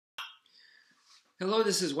Hello,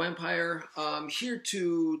 this is wmpyr. I'm here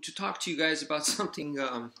to talk to you guys about something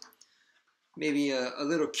maybe a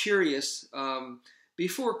little curious.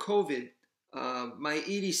 Before COVID, my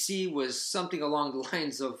EDC was something along the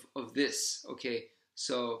lines of this. Okay,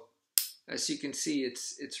 so as you can see,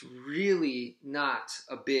 it's really not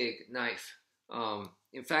a big knife.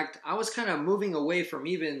 In fact, I was kind of moving away from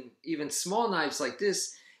even small knives like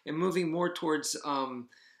this and moving more towards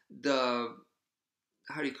the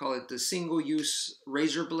how do you call it, the single-use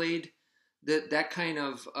razor blade, that kind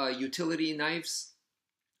of utility knives,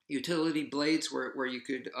 utility blades where you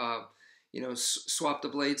could swap the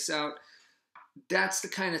blades out. That's the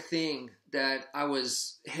kind of thing that I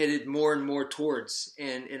was headed more and more towards,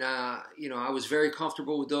 and I was very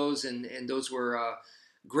comfortable with those, and those were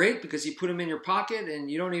great because you put them in your pocket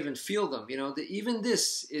and you don't even feel them. Even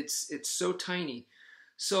this, it's so tiny.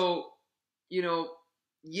 So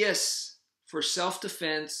yes, for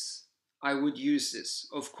self-defense, I would use this,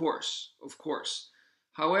 of course, of course.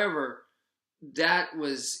 However, that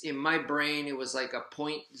was in my brain, it was like a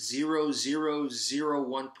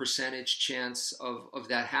 0.0001 percentage chance of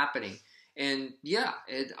that happening. And yeah,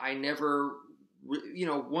 I never,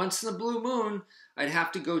 once in a blue moon, I'd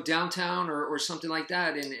have to go downtown or something like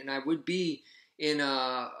that, and I would be in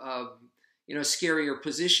a scarier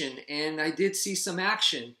position. And I did see some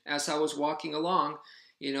action as I was walking along.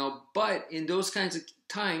 But in those kinds of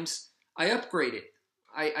times, I upgraded.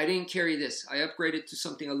 I didn't carry this. I upgraded to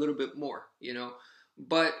something a little bit more,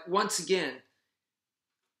 But once again,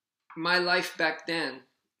 my life back then,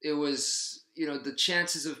 it was, the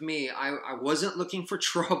chances of me, I wasn't looking for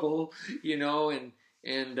trouble, and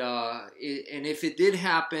if it did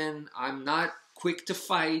happen, I'm not quick to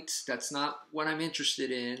fight. That's not what I'm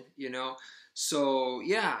interested in, So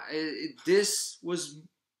yeah, this was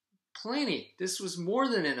plenty. This was more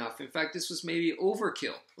than enough. In fact, this was maybe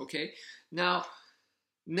overkill. Okay. Now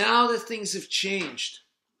that things have changed,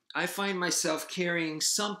 I find myself carrying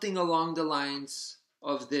something along the lines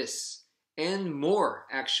of this and more,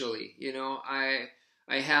 actually. I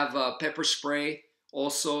have pepper spray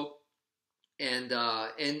also, and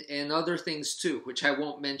other things too, which I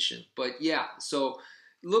won't mention. But yeah, so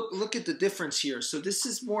look at the difference here. So this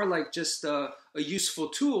is more like just a useful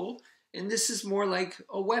tool, and this is more like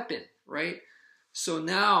a weapon, right? So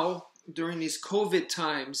now, during these COVID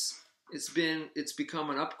times, it's become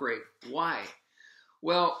an upgrade. Why?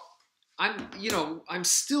 Well, I'm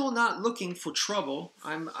still not looking for trouble.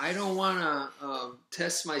 I don't want to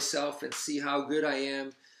test myself and see how good I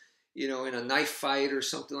am, in a knife fight or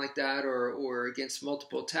something like that, or against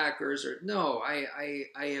multiple attackers. Or no, I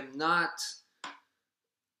am not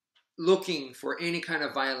looking for any kind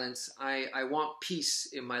of violence. I want peace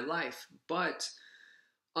in my life. But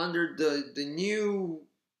under the new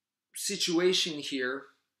situation here,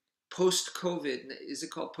 post-COVID, is it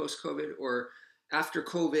called post-COVID, or after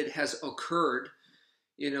COVID has occurred,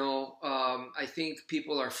 I think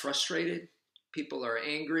people are frustrated, people are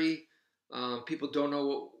angry, people don't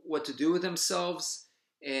know what to do with themselves.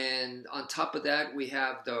 And on top of that, we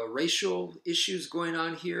have the racial issues going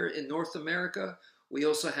on here in North America. We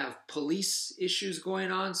also have police issues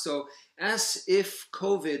going on. So as if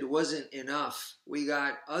COVID wasn't enough, we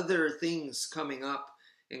got other things coming up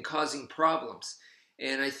and causing problems.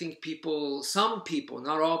 And I think some people,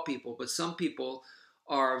 not all people, but some people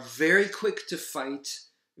are very quick to fight,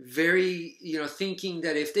 very, thinking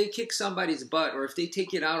that if they kick somebody's butt or if they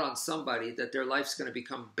take it out on somebody, that their life's going to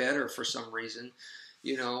become better for some reason,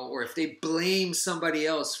 or if they blame somebody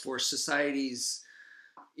else for society's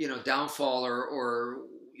downfall or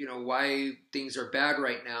why things are bad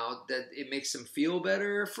right now, that it makes them feel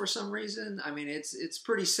better for some reason. I mean, it's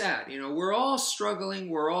pretty sad. We're all struggling.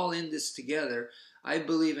 We're all in this together. I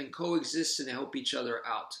believe in coexisting and help each other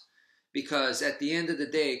out, because at the end of the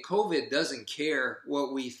day, COVID doesn't care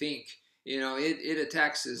what we think. It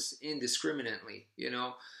attacks us indiscriminately.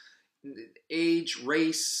 Age,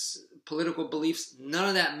 race, political beliefs, none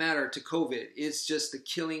of that matter to COVID. It's just a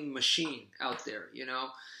killing machine out there,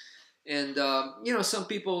 And, some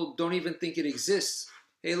people don't even think it exists.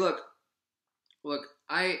 Hey, look,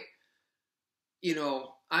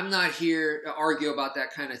 I'm not here to argue about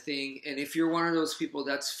that kind of thing. And if you're one of those people,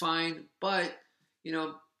 that's fine. But,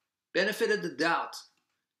 benefit of the doubt,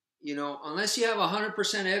 unless you have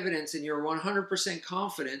 100% evidence and you're 100%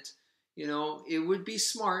 confident, it would be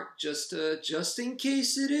smart just in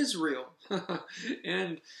case it is real.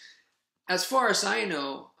 And as far as I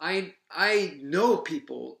know, I know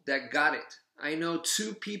people that got it. I know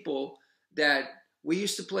two people that we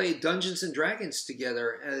used to play Dungeons and Dragons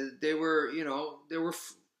together. They were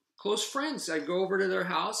close friends. I'd go over to their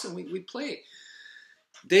house and we'd play.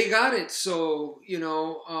 they got it. So,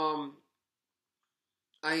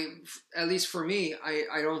 at least for me,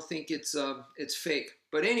 I don't think it's fake.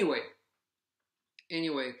 But anyway,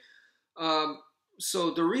 um,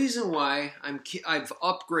 so the reason why I've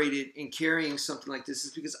upgraded in carrying something like this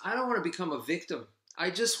is because I don't want to become a victim. I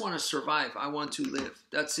just want to survive. I want to live.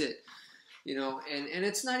 That's it. And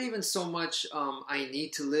it's not even so much I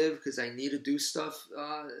need to live because I need to do stuff.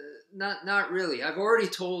 Not really. I've already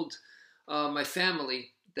told my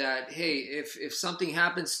family that, hey, if something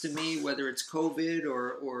happens to me, whether it's COVID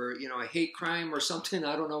or a hate crime or something,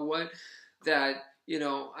 I don't know what, that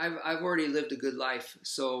I've already lived a good life.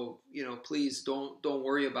 So please don't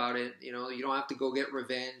worry about it. You don't have to go get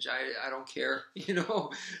revenge. I don't care.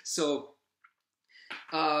 So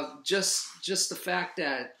just the fact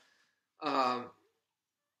that um,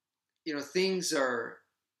 things are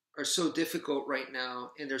so difficult right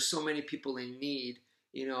now, and there's so many people in need.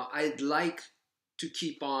 I'd like to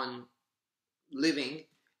keep on living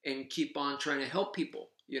and keep on trying to help people.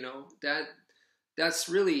 That's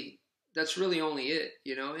really only it.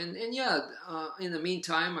 And yeah, in the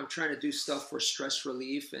meantime, I'm trying to do stuff for stress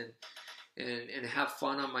relief and have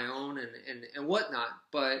fun on my own and whatnot.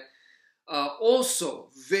 But also,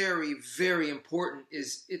 very, very important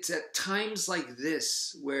is it's at times like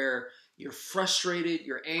this where you're frustrated,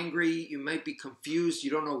 you're angry, you might be confused,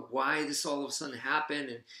 you don't know why this all of a sudden happened,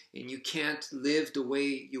 and you can't live the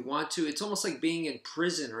way you want to. It's almost like being in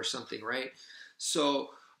prison or something, right? So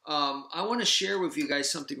I want to share with you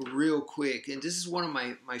guys something real quick, and this is one of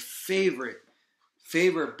my favorite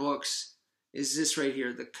books, is this right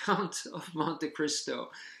here, The Count of Monte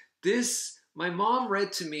Cristo. This my mom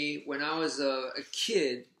read to me when I was a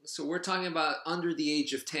kid. So we're talking about under the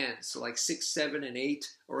age of 10. So like 6, 7, and 8,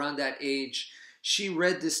 around that age. She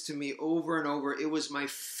read this to me over and over. It was my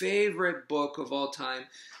favorite book of all time.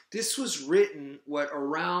 This was written,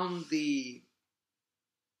 around the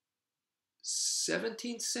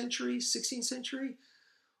 17th century, 16th century?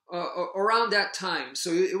 Around that time. So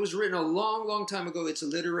it was written a long, long time ago. It's a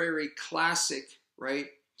literary classic, right?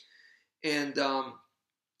 And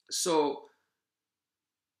so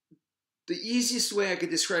the easiest way I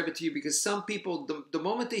could describe it to you, because some people, the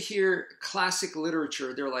moment they hear classic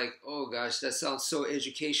literature, they're like, oh gosh, that sounds so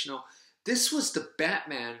educational. This was the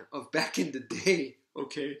Batman of back in the day,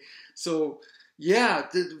 okay? So yeah,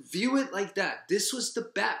 view it like that. This was the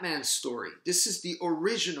Batman story. This is the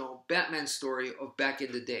original Batman story of back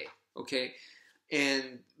in the day, okay?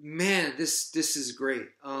 And man, this is great.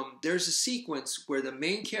 There's a sequence where the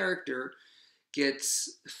main character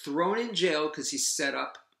gets thrown in jail because he's set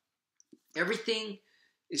up. Everything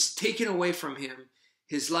is taken away from him.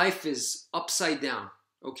 His life is upside down,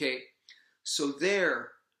 okay? So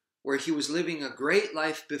there, where he was living a great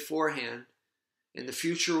life beforehand, and the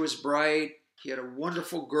future was bright, he had a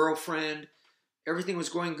wonderful girlfriend, everything was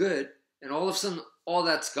going good, and all of a sudden, all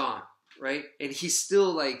that's gone, right? And he's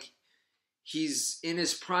still he's in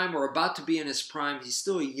his prime or about to be in his prime. He's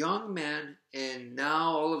still a young man, and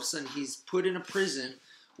now all of a sudden he's put in a prison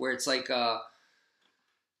where it's like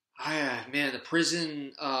man, the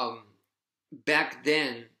prison back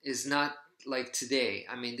then is not like today.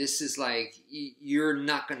 I mean, this is like you're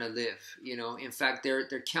not gonna live. In fact,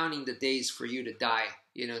 they're counting the days for you to die.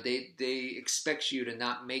 They expect you to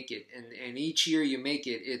not make it, and each year you make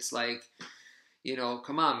it, it's like,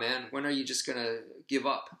 come on, man, when are you just gonna give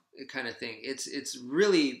up? Kind of thing. It's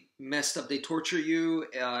really messed up. They torture you.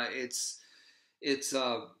 It's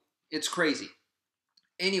crazy.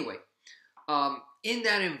 Anyway. In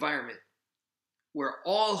that environment where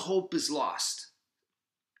all hope is lost,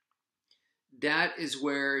 that is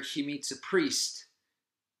where he meets a priest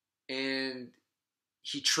and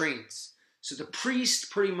he trains. So the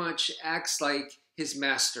priest pretty much acts like his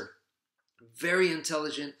master, very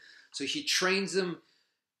intelligent. So he trains him,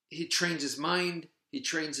 he trains his mind, he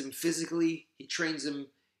trains him physically, he trains him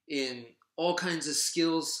in all kinds of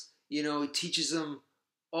skills, he teaches him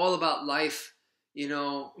all about life.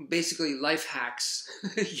 Basically life hacks,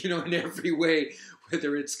 in every way,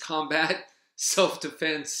 whether it's combat,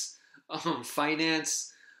 self-defense,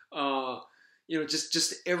 finance,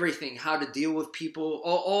 just everything, how to deal with people,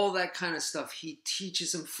 all that kind of stuff. He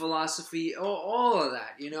teaches them philosophy, all of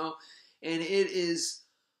that, and it is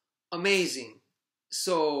amazing.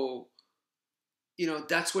 So,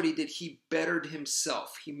 that's what he did. He bettered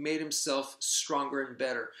himself. He made himself stronger and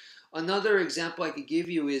better. Another example I could give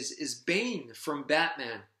you is Bane from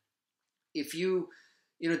Batman. If you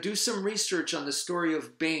do some research on the story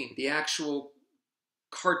of Bane, the actual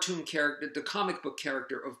cartoon character, the comic book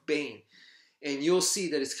character of Bane, and you'll see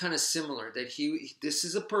that it's kind of similar. That this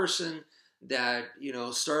is a person that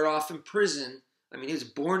started off in prison I mean, he was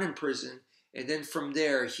born in prison, and then from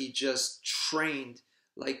there he just trained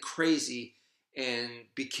like crazy and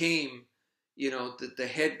became, the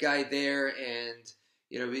head guy there, and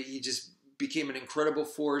he just became an incredible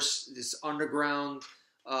force, this underground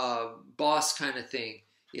boss kind of thing.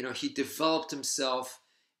 He developed himself,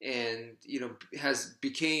 and has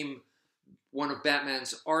became one of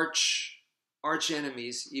Batman's arch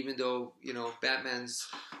enemies. Even though Batman's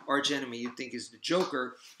arch enemy you'd think is the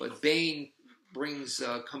Joker, but Bane brings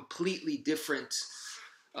completely different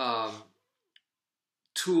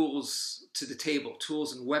tools to the table,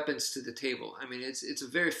 tools and weapons to the table. I mean, it's a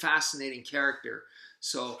very fascinating character.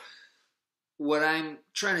 So what I'm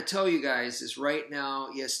trying to tell you guys is, right now,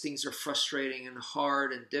 yes, things are frustrating and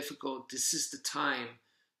hard and difficult. This is the time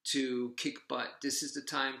to kick butt. This is the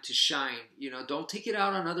time to shine. Don't take it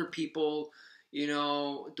out on other people.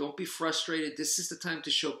 Don't be frustrated. This is the time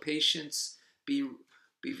to show patience. Be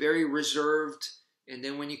very reserved. And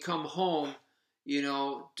then when you come home,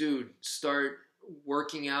 dude, start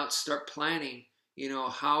working out, start planning.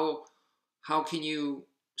 How can you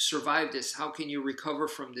survive this? How can you recover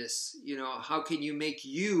from this? How can you make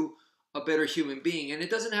you a better human being? And it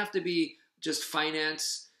doesn't have to be just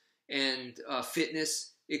finance and fitness.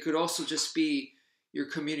 It could also just be your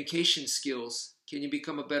communication skills. Can you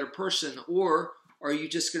become a better person? Or are you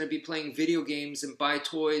just going to be playing video games and buy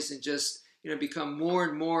toys and just become more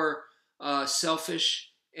and more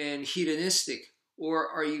selfish and hedonistic? Or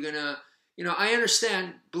are you going to, I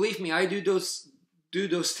understand, believe me, I do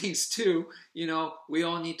those things too. We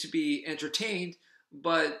all need to be entertained,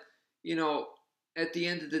 but at the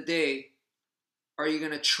end of the day, are you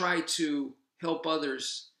going to try to help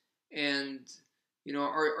others? And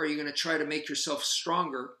are you going to try to make yourself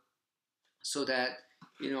stronger so that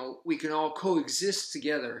we can all coexist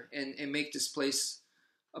together and make this place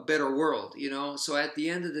a better world? So at the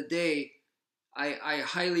end of the day, I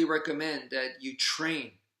highly recommend that you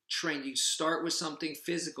train. You start with something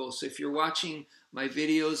physical. So if you're watching my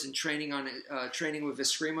videos and training with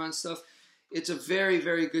Escrima and stuff, it's a very,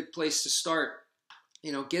 very good place to start.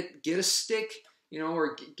 Get a stick,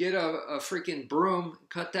 or get a freaking broom,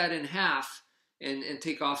 cut that in half, and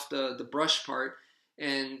take off the brush part,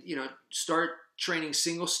 and start training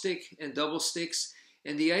single stick and double sticks.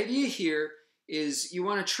 And the idea here is you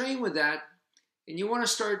want to train with that, and you want to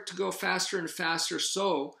start to go faster and faster,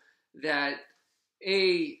 so that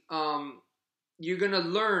you're going to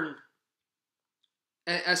learn.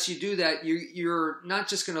 As you do that, you're not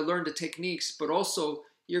just going to learn the techniques, but also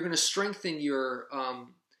you're going to strengthen your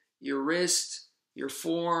wrist, your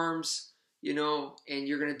forearms, and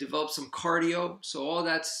you're going to develop some cardio. So all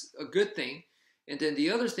that's a good thing. And then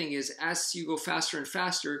the other thing is, as you go faster and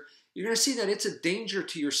faster, you're going to see that it's a danger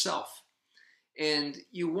to yourself. And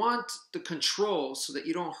you want the control so that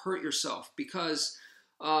you don't hurt yourself, because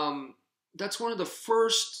that's one of the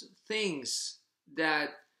first things that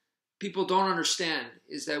people don't understand,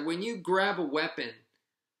 is that when you grab a weapon,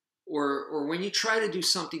 or when you try to do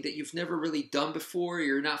something that you've never really done before,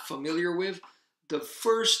 you're not familiar with, the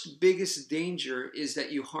first biggest danger is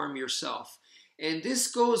that you harm yourself. And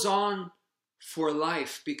this goes on for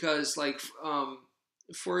life, because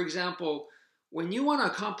for example, when you want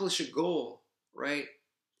to accomplish a goal, right?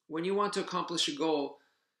 When you want to accomplish a goal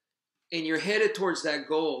and you're headed towards that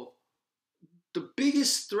goal, the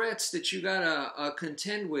biggest threats that you gotta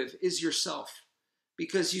contend with is yourself,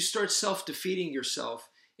 because you start self-defeating yourself,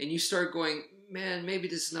 and you start going, man, maybe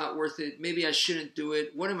this is not worth it. Maybe I shouldn't do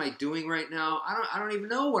it. What am I doing right now? I don't even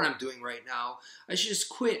know what I'm doing right now. I should just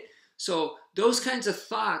quit. So those kinds of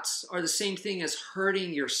thoughts are the same thing as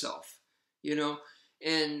hurting yourself,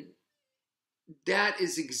 and that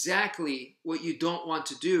is exactly what you don't want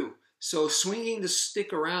to do. So swinging the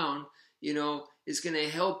stick around, is going to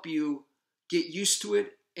help you get used to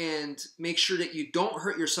it and make sure that you don't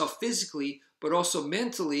hurt yourself physically, but also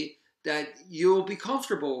mentally, that you'll be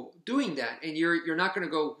comfortable doing that. And you're not going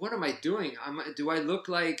to go, what am I doing? Do I look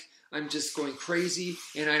like I'm just going crazy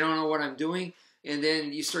and I don't know what I'm doing? And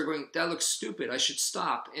then you start going, that looks stupid, I should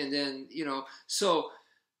stop. And then, so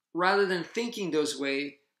rather than thinking those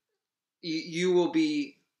way, you will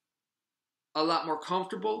be a lot more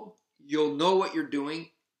comfortable. You'll know what you're doing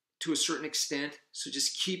to a certain extent. So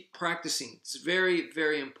just keep practicing. It's very,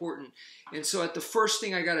 very important. And so at the first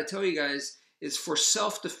thing I got to tell you guys is, for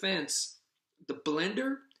self-defense, the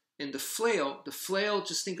blender and the flail,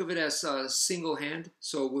 just think of it as a single hand.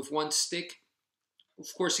 So with one stick.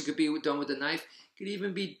 Of course, it could be done with a knife. It could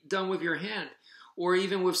even be done with your hand, or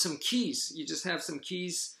even with some keys. You just have some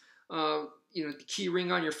keys, the key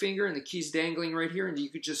ring on your finger and the keys dangling right here, and you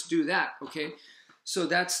could just do that, okay? So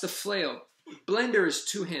that's the flail. Blender is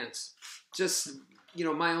two hands. just,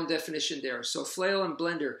 my own definition there. So flail and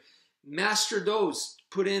blender, master those,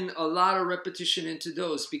 put in a lot of repetition into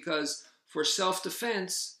those, because for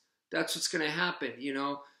self-defense, that's what's going to happen.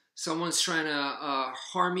 Someone's trying to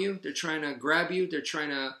harm you. They're trying to grab you. They're trying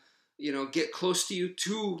to, get close to you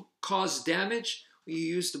to cause damage. You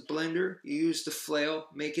use the blender, you use the flail,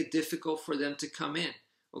 make it difficult for them to come in,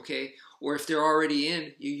 okay? Or if they're already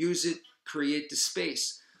in, you use it, create the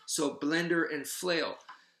space. So blender and flail.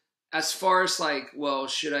 As far as like, well,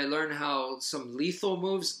 should I learn how some lethal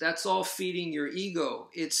moves? That's all feeding your ego.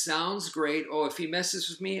 It sounds great. Oh, if he messes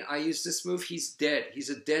with me, I use this move, he's dead.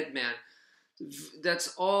 He's a dead man.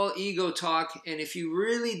 That's all ego talk. And if you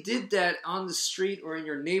really did that on the street or in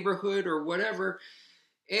your neighborhood or whatever,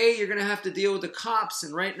 you're going to have to deal with the cops.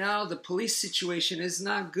 And right now, the police situation is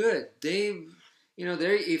not good.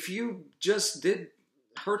 If you just did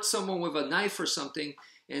hurt someone with a knife or something,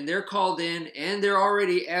 and they're called in, and they're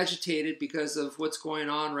already agitated because of what's going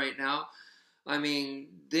on right now, I mean,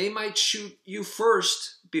 they might shoot you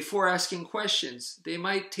first before asking questions. They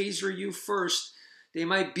might taser you first. They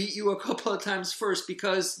might beat you a couple of times first,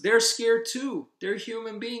 because they're scared too. They're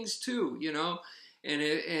human beings too,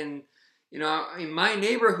 And in my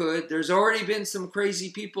neighborhood, there's already been some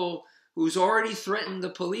crazy people who's already threatened the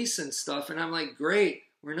police and stuff. And I'm like, great,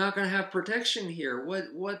 we're not going to have protection here.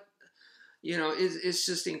 What? It's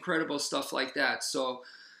just incredible stuff like that. So,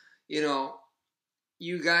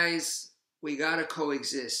 you guys, we got to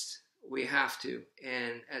coexist. We have to.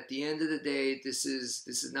 And at the end of the day, this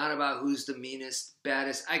is not about who's the meanest,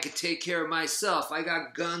 baddest. I could take care of myself. I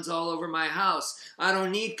got guns all over my house. I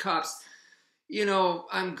don't need cops.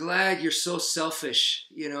 I'm glad you're so selfish.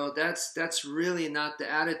 That's really not the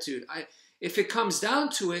attitude. If it comes down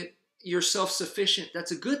to it, you're self-sufficient.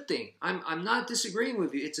 That's a good thing. I'm not disagreeing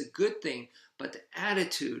with you. It's a good thing. But the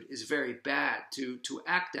attitude is very bad to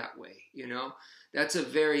act that way. That's a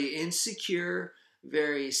very insecure,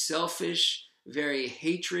 very selfish, very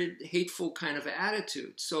hateful kind of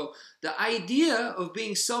attitude. So the idea of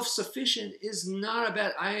being self-sufficient is not a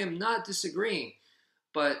bad. I am not disagreeing.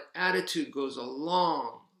 But attitude goes a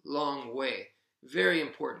long, long way. Very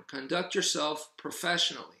important. Conduct yourself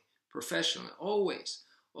professionally. Always,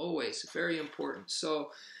 always. Very important.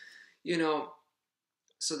 So,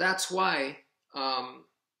 so that's why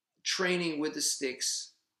training with the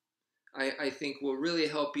sticks, I think, will really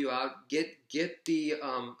help you out. Get the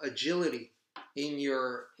agility in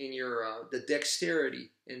your the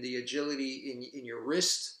dexterity and the agility in your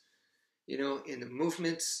wrist, in the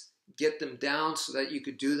movements. Get them down so that you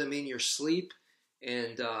could do them in your sleep,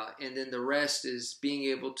 and then the rest is being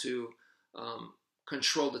able to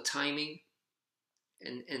control the timing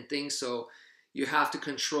and things. So you have to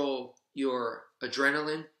control your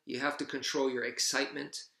adrenaline, you have to control your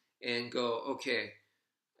excitement, and go, okay,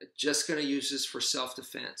 I'm just going to use this for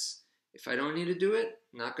self-defense. If I don't need to do it,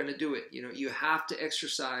 I'm not going to do it. You have to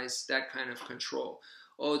exercise that kind of control.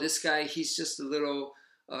 Oh, this guy, he's just a little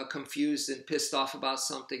confused and pissed off about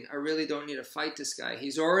something. I really don't need to fight this guy.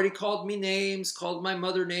 He's already called me names, called my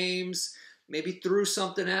mother names, maybe threw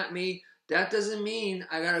something at me. That doesn't mean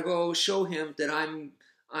I gotta go show him that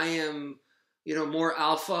I am, more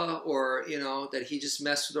alpha, or that he just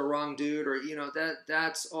messed with the wrong dude, or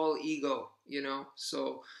that's all ego.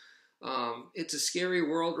 So it's a scary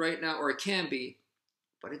world right now, or it can be,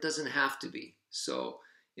 but it doesn't have to be. So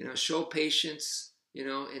show patience.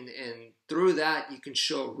 And through that, you can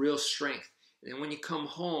show real strength. And when you come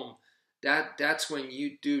home, that's when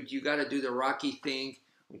you got to do the Rocky thing,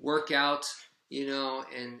 work out,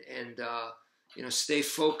 and stay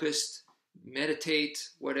focused, meditate,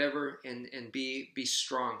 whatever, and be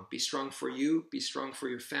strong. Be strong for you, be strong for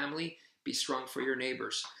your family, be strong for your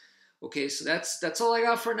neighbors. Okay, so that's all I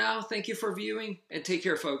got for now. Thank you for viewing, and take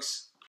care, folks.